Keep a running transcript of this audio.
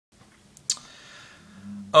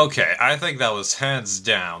Okay, I think that was hands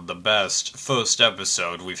down the best first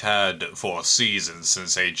episode we've had for a season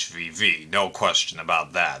since HVV. No question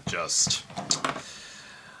about that.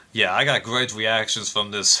 Yeah, I got great reactions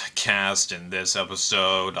from this cast in this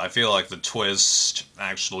episode. I feel like the twist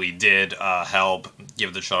actually did help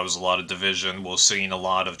give the tribes a lot of division. We're seeing a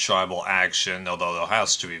lot of tribal action, although there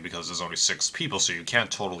has to be because there's only 6 people, so you can't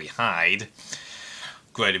totally hide.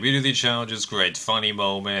 Great immunity challenges, great funny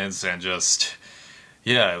moments, and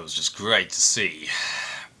yeah, it was just great to see.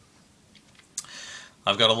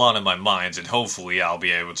 I've got a lot in my mind, and hopefully I'll be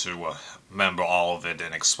able to remember all of it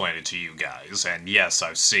and explain it to you guys. And yes,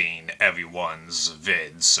 I've seen everyone's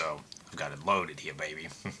vids, so I've got it loaded here, baby.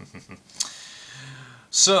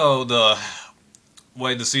 So, the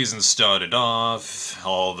way the season started off,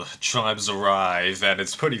 all the tribes arrive, and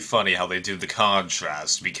it's pretty funny how they do the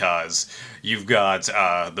contrast, because you've got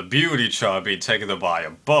the beauty tribe being taken by a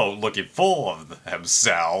boat looking for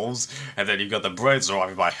themselves, and then you've got the braids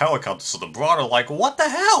arriving by helicopter, so the broad are like, what the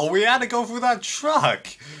hell? We had to go through that truck!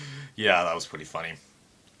 Yeah, that was pretty funny.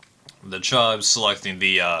 The tribe selecting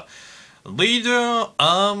the leader,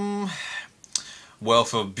 well,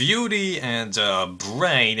 for Beauty and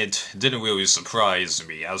Brain, it didn't really surprise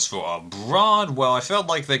me. As for Broad, well, I felt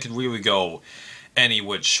like they could really go any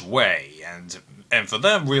which way. And for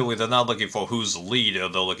them, really, they're not looking for who's the leader,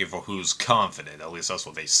 they're looking for who's confident. At least that's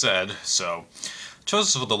what they said. So,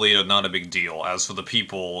 choices for the leader, not a big deal. As for the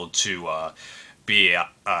people to be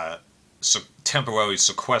temporarily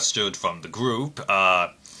sequestered from the group,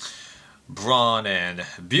 Brawn and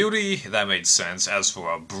Beauty, that made sense. As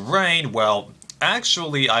for Brain, well,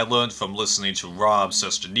 actually, I learned from listening to Rob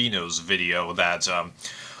Sesternino's video that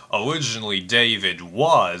originally David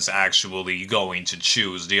was actually going to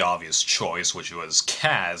choose the obvious choice, which was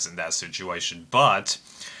Kaz in that situation, but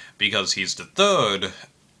because he's the third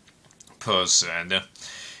person,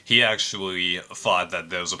 he actually thought that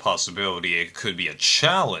there was a possibility it could be a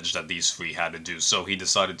challenge that these 3 had to do, so he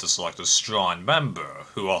decided to select a strong member,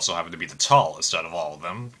 who also happened to be the tallest out of all of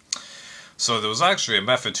them. So there was actually a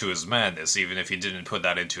method to his madness, even if he didn't put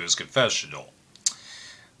that into his confessional.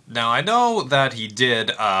 Now, I know that he did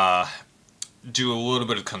do a little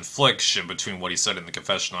bit of confliction between what he said in the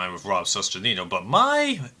confessional and with Rob Sesternino, but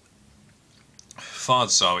my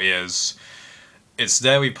thoughts is, it's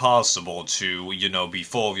very possible to, be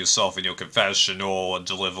full of yourself in your confessional or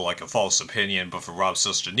deliver like a false opinion, but for Rob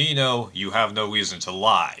Sesternino, you have no reason to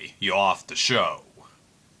lie. You're off the show.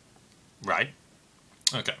 Right?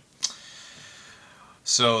 Okay.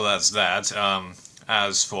 So that's that.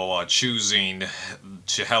 As for choosing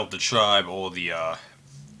to help the tribe or the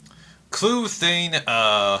clue thing,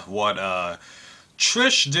 what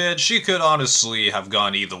Trish did, she could honestly have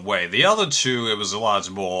gone either way. The other 2, it was a lot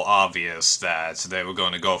more obvious that they were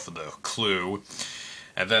going to go for the clue.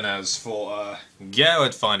 And then as for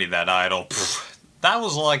Garrett finding that idol, that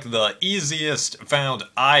was like the easiest found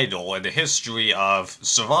idol in the history of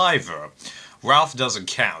Survivor. Ralph doesn't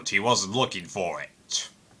count. He wasn't looking for it.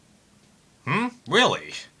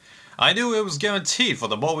 Really? I knew it was guaranteed for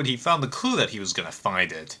the moment he found the clue that he was gonna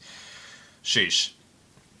find it. Sheesh.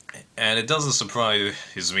 And it doesn't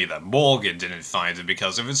surprise me that Morgan didn't find it,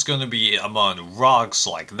 because if it's gonna be among rocks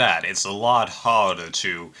like that, it's a lot harder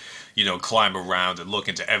to, climb around and look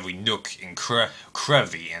into every nook and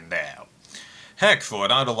crevy in there. Heck, for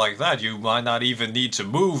an idol like that, you might not even need to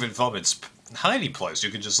move it from its hiding place. You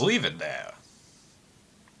could just leave it there.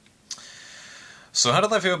 So how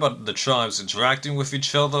did I feel about the tribes interacting with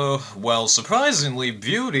each other? Well, surprisingly,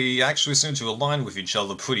 Beauty actually seemed to align with each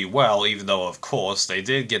other pretty well, even though, of course, they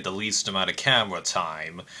did get the least amount of camera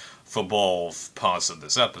time for both parts of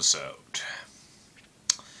this episode.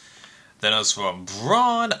 Then as for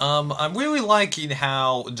Braun, I'm really liking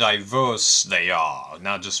how diverse they are,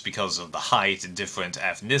 not just because of the height and different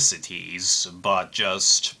ethnicities, but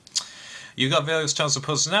just... You've got various types of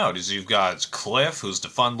personalities. You've got Cliff, who's the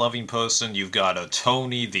fun-loving person. You've got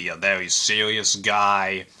Tony, the very serious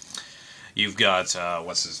guy. You've got,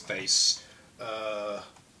 what's his face?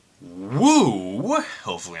 Woo!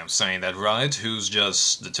 Hopefully I'm saying that right. Who's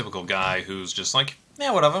just the typical guy who's just like,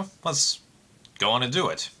 yeah, whatever. Let's go on and do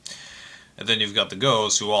it. And then you've got the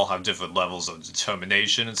ghosts, who all have different levels of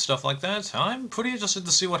determination and stuff like that. I'm pretty interested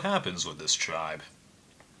to see what happens with this tribe.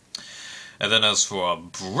 And then as for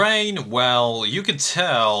Brain, well, you could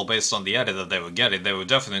tell, based on the edit that they were getting, they were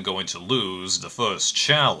definitely going to lose the first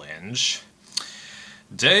challenge.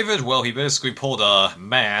 David, well, he basically pulled a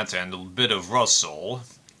Matt and a bit of Russell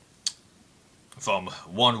from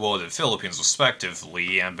One World and Philippines,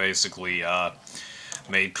 respectively, and basically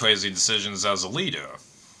made crazy decisions as a leader.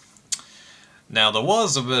 Now, there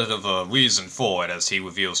was a bit of a reason for it, as he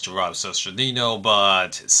reveals to Rob Sestradino,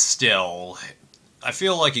 but still, I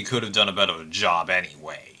feel like he could have done a better job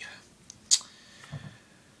anyway.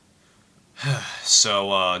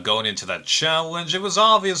 So, going into that challenge, it was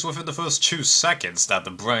obvious within the first 2 seconds that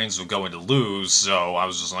the Brains were going to lose, so I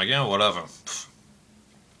was just like, yeah, whatever.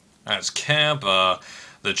 As camp,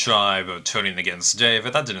 the tribe turning against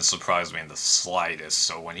David, that didn't surprise me in the slightest,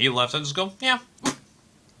 so when he left, I just go, yeah,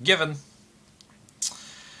 given.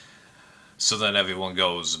 So then everyone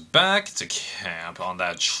goes back to camp on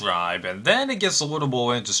that tribe, and then it gets a little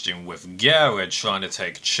more interesting with Garrett trying to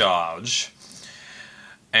take charge.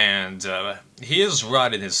 And he is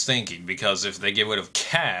right in his thinking, because if they get rid of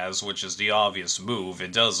Kaz, which is the obvious move,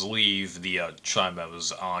 it does leave the tribe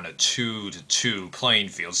members on a 2-2 playing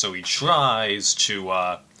field. So he tries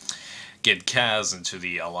to get Kaz into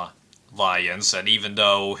the alliance, and even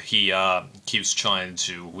though he keeps trying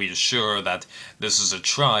to reassure that this is a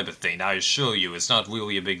tribe thing, I assure you it's not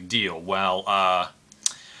really a big deal. Well,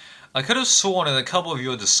 I could have sworn in a couple of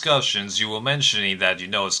your discussions you were mentioning that,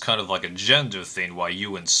 it's kind of like a gender thing while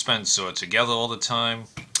you and Spencer are together all the time.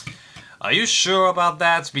 Are you sure about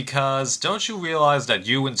that? Because don't you realize that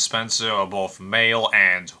you and Spencer are both male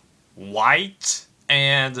and white?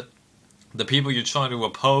 And the people you're trying to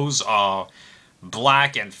oppose are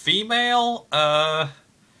black and female?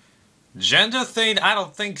 Gender thing? I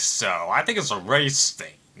don't think so. I think it's a race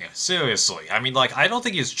thing. Seriously. I mean, I don't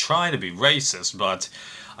think he's trying to be racist, but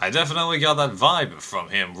I definitely got that vibe from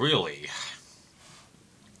him, really.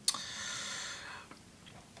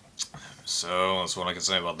 So, that's what I can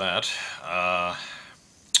say about that.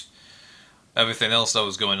 Everything else that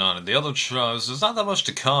was going on in the other tribes, there's not that much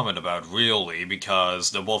to comment about, really, because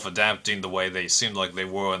they're both adapting the way they seemed like they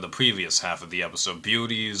were in the previous half of the episode.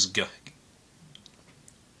 Beauty's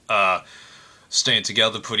staying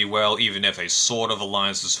together pretty well, even if a sort of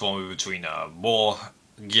alliance is forming between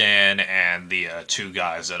Morgan and the 2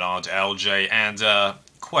 guys that aren't LJ. And,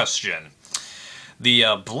 question.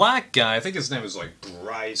 The black guy, I think his name is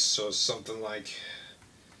Bryce or something like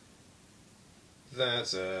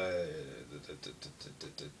that.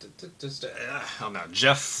 Oh no,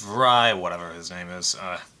 Jeff Fry, whatever his name is.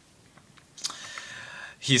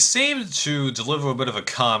 He seemed to deliver a bit of a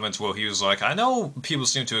comment where he was like, I know people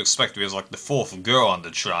seem to expect me as the 4th girl on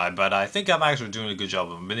the tribe, but I think I'm actually doing a good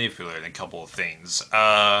job of manipulating a couple of things.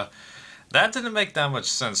 That didn't make that much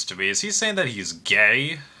sense to me. Is he saying that he's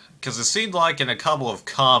gay? Because it seemed like in a couple of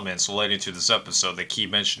comments relating to this episode they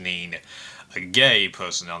keep mentioning a gay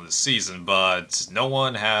person on this season, but no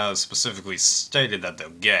one has specifically stated that they're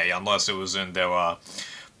gay, unless it was in their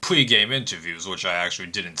pre-game interviews, which I actually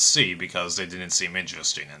didn't see because they didn't seem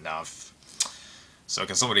interesting enough. So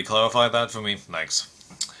can somebody clarify that for me? Thanks.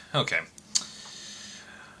 Okay.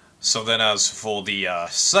 So then as for the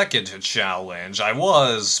second challenge, I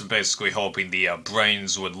was basically hoping the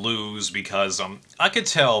Brains would lose because I could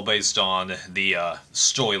tell based on the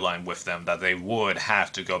storyline with them that they would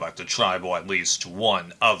have to go back to tribal at least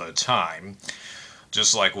one other time.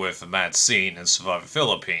 Just like with Matt Scene and Survivor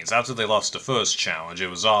Philippines. After they lost the first challenge, it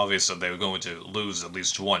was obvious that they were going to lose at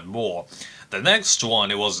least one more. The next one,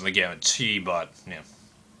 it wasn't a guarantee, but, yeah.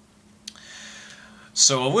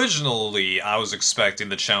 So originally, I was expecting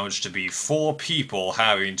the challenge to be 4 people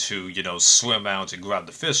having to, swim out and grab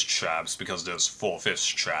the fish traps, because there's 4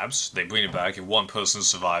 fish traps. They bring it back, and one person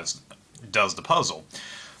survives, does the puzzle.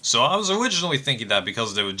 So I was originally thinking that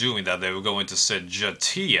because they were doing that, they were going to send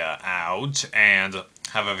Jatia out and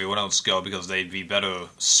have everyone else go because they'd be better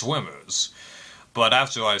swimmers. But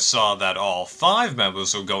after I saw that all 5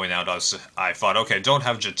 members were going out, I thought, okay, don't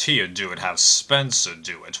have Jatia do it, have Spencer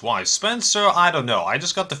do it. Why Spencer? I don't know. I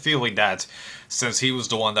just got the feeling that since he was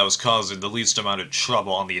the one that was causing the least amount of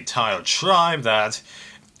trouble on the entire tribe, that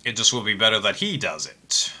it just would be better that he does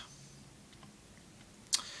it.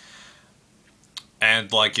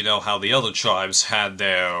 And how the other tribes had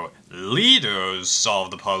their leaders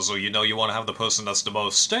solve the puzzle, you want to have the person that's the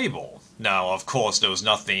most stable. Now, of course, there was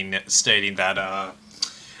nothing stating that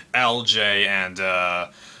LJ and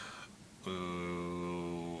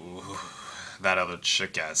that other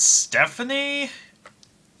chick, Stephanie,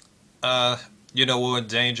 were in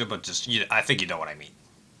danger, but just, I think you know what I mean.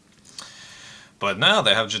 But now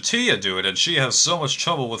they have Jatia do it, and she has so much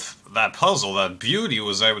trouble with that puzzle that Beauty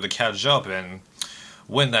was able to catch up and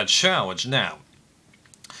win that challenge. Now,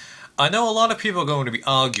 I know a lot of people are going to be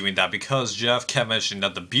arguing that because Jeff kept mentioning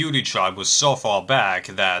that the Beauty tribe was so far back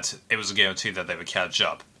that it was a guarantee that they would catch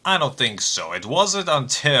up. I don't think so. It wasn't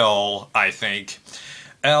until, I think,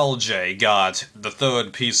 LJ got the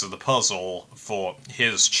 3rd piece of the puzzle for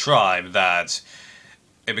his tribe that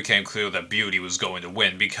it became clear that Beauty was going to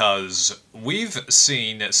win, because we've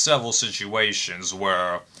seen several situations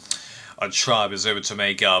where a tribe is able to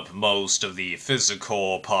make up most of the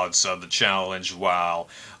physical parts of the challenge while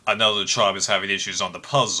another tribe is having issues on the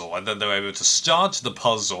puzzle, and then they're able to start the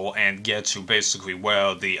puzzle and get to basically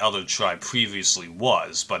where the other tribe previously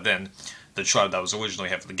was, but then the tribe that was originally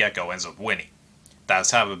here from the get-go ends up winning.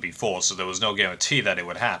 That's happened before, so there was no guarantee that it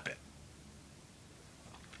would happen.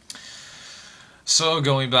 So,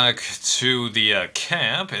 going back to the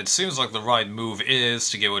camp, it seems like the right move is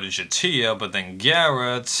to get rid of Jatia, but then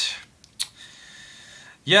Garrett...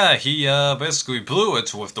 yeah, he basically blew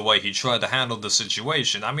it with the way he tried to handle the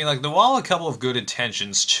situation. I mean, like, there were a couple of good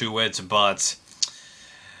intentions to it, but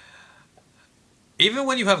even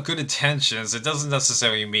when you have good intentions, it doesn't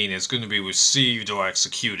necessarily mean it's going to be received or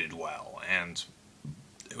executed well, and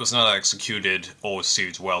it was not executed or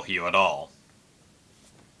received well here at all.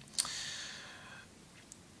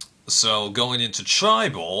 So, going into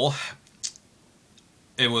Tribal,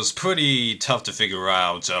 it was pretty tough to figure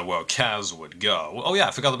out where Kaz would go. Oh yeah,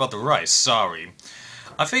 I forgot about the rice, sorry.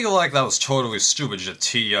 I feel like that was totally stupid,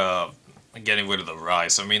 Jatia getting rid of the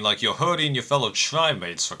rice. I mean, like, you're hurting your fellow tribe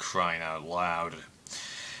mates, for crying out loud.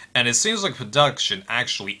 And it seems like production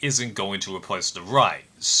actually isn't going to replace the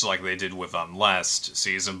rice, like they did with last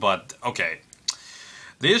season, but okay.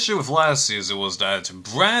 The issue with last season was that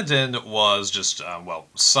Brandon was just, well,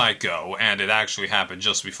 psycho, and it actually happened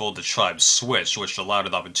just before the tribe switched, which allowed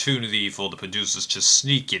an opportunity for the producers to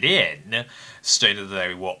sneak it in, stating that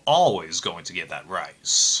they were always going to get that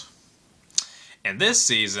rice. And this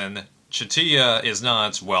season, Chatia is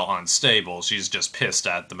not, well, unstable. She's just pissed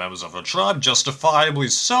at the members of her tribe, justifiably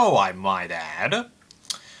so, I might add.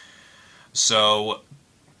 So,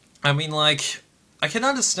 I mean, like, I can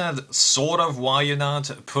understand sort of why you're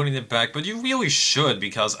not putting it back, but you really should,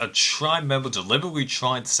 because a tribe member deliberately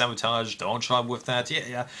tried to sabotage their own tribe with that.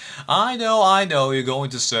 Yeah, I know, you're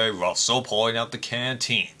going to say, Russell, point out the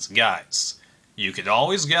canteens. Guys, you can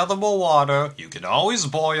always gather more water, you can always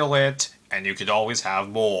boil it, and you can always have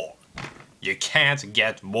more. You can't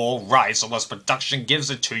get more rice unless production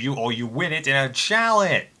gives it to you, or you win it in a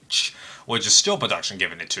challenge, which is still production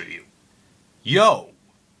giving it to you. Yo!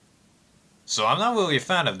 So I'm not really a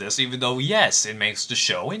fan of this, even though, yes, it makes the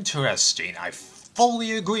show interesting. I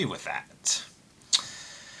fully agree with that.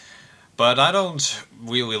 But I don't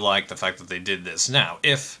really like the fact that they did this. Now,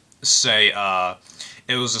 if, say,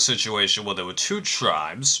 it was a situation where there were two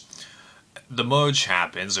tribes, the merge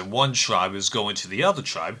happens, and one tribe is going to the other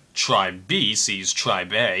tribe, Tribe B sees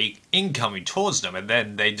Tribe A incoming towards them, and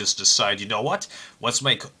then they just decide, you know what, let's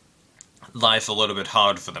make life a little bit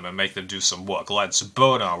hard for them and make them do some work. Let's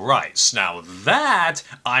burn our rice. Now that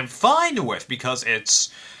I'm fine with, because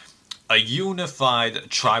it's a unified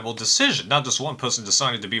tribal decision. Not just one person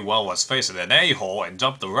deciding to be, well, let's face it, an a-hole and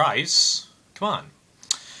dump the rice. Come on.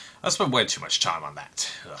 I spent way too much time on that.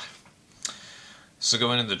 Ugh. So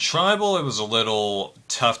going into tribal, it was a little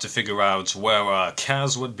tough to figure out where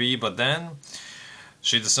Kaz would be, but then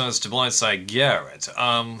she decides to blindside Garrett.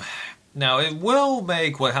 Now, it will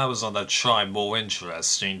make what happens on that tribe more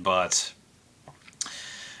interesting, but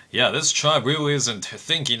yeah, this tribe really isn't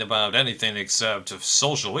thinking about anything except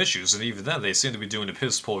social issues, and even then they seem to be doing a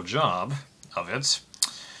piss-poor job of it.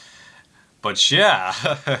 But yeah,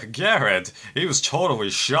 Garrett, he was totally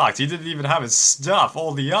shocked. He didn't even have his stuff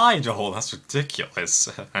or the idol. That's ridiculous.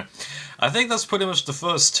 I think that's pretty much the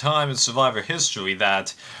first time in Survivor history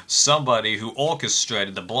that somebody who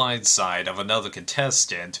orchestrated the blindside of another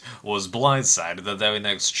contestant was blindsided the very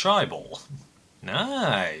next tribal.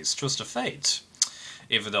 Nice, twist of fate.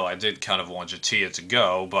 Even though I did kind of want Jatia to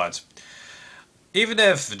go, but even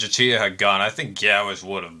if Jatia had gone, I think Garrett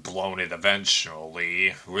would have blown it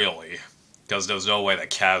eventually, really. Because there's no way that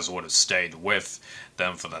Kaz would have stayed with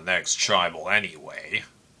them for the next tribal anyway.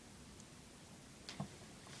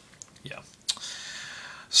 Yeah.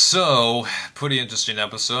 So, pretty interesting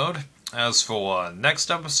episode. As for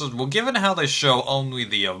next episode, well, given how they show only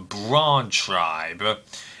the Brawn tribe,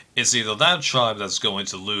 it's either that tribe that's going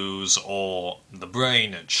to lose or the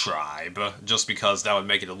Brain tribe, just because that would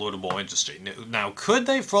make it a little more interesting. Now, could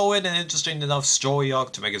they throw in an interesting enough story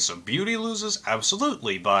arc to make it so Beauty loses?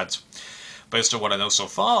 Absolutely, but based on what I know so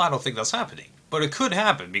far, I don't think that's happening. But it could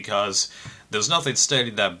happen, because there's nothing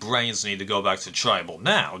stating that Brains need to go back to tribal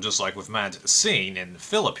now, just like with Matt Scene in the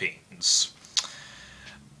Philippines.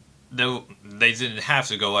 They didn't have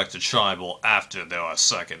to go back to tribal after their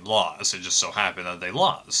second loss. It just so happened that they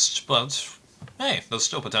lost. But, hey, there's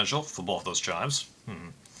still potential for both those tribes.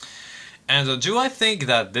 And do I think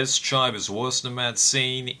that this tribe is worse than Mad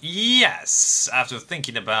Scene? Yes! After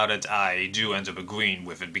thinking about it, I do end up agreeing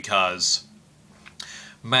with it because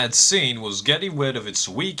Mad Scene was getting rid of its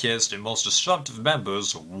weakest and most disruptive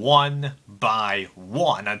members one by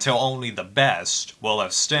one until only the best were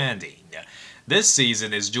left standing. This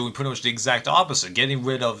season is doing pretty much the exact opposite, getting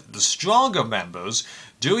rid of the stronger members,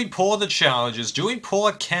 doing poor at the challenges, doing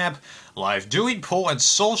poor at camp life, doing poor at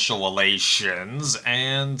social relations,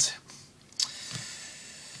 and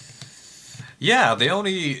yeah, the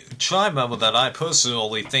only tribe member that I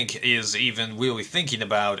personally think is even really thinking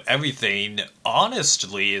about everything,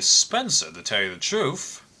 honestly, is Spencer, to tell you the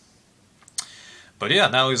truth. But yeah,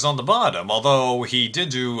 now he's on the bottom, although he did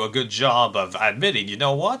do a good job of admitting, you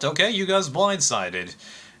know what, okay, you guys blindsided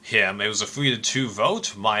him. It was a 3-2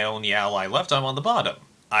 vote, my only ally left, I'm on the bottom.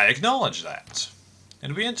 I acknowledge that.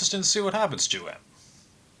 It'll be interesting to see what happens to him.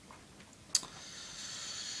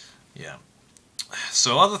 Yeah.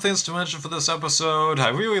 So other things to mention for this episode, I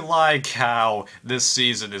really like how this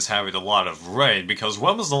season is having a lot of rain, because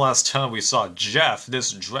when was the last time we saw Jeff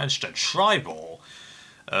this drenched at Tribal?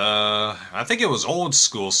 I think it was old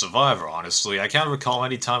school Survivor, honestly. I can't recall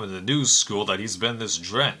any time in the new school that he's been this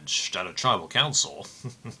drenched at a Tribal Council.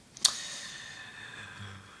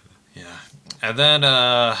 Yeah. And then,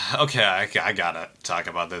 okay, I gotta talk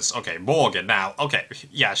about this. Okay, Morgan, now, okay,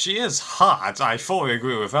 yeah, she is hot, I fully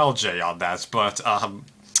agree with LJ on that, but,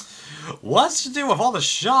 what's to do with all the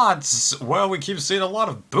shots where we keep seeing a lot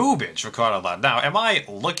of boobage recorded on that? Now, am I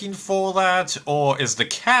looking for that, or is the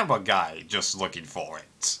camera guy just looking for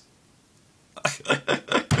it?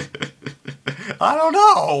 I don't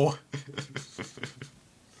know!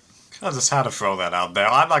 I just had to throw that out there.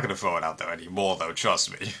 I'm not gonna throw it out there anymore, though,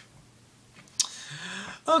 trust me.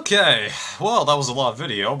 Okay, well, that was a lot of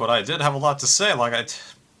video, but I did have a lot to say, like I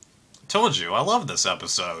told you. I love this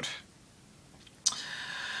episode.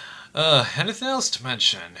 Anything else to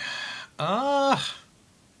mention? Nah,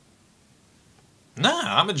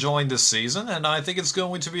 I'm enjoying this season, and I think it's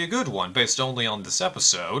going to be a good one, based only on this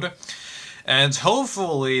episode. And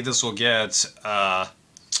hopefully this will get,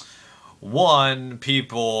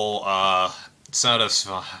 people,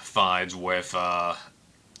 satisfied with,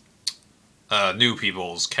 new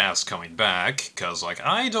people's cast coming back, because, like,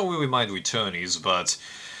 I don't really mind returnees, but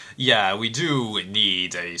yeah, we do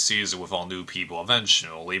need a season with all new people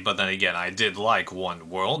eventually, but then again, I did like One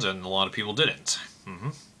World, and a lot of people didn't.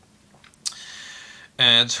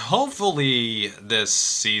 And hopefully this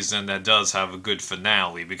season that does have a good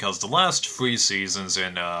finale, because the last 3 seasons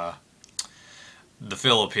in, the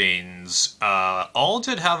Philippines, all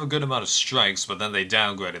did have a good amount of strengths, but then they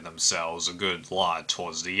downgraded themselves a good lot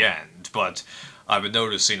towards the end. But I've been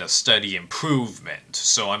noticing a steady improvement,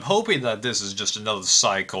 so I'm hoping that this is just another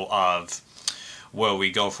cycle of where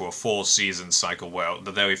we go for a 4-season cycle where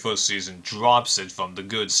the very first season drops it from the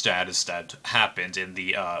good status that happened in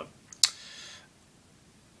the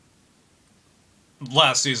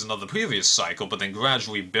last season of the previous cycle, but then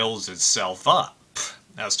gradually builds itself up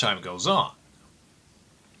as time goes on.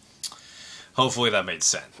 Hopefully that made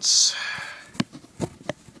sense.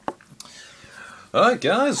 Alright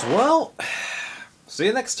guys, well, see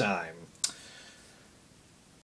you next time.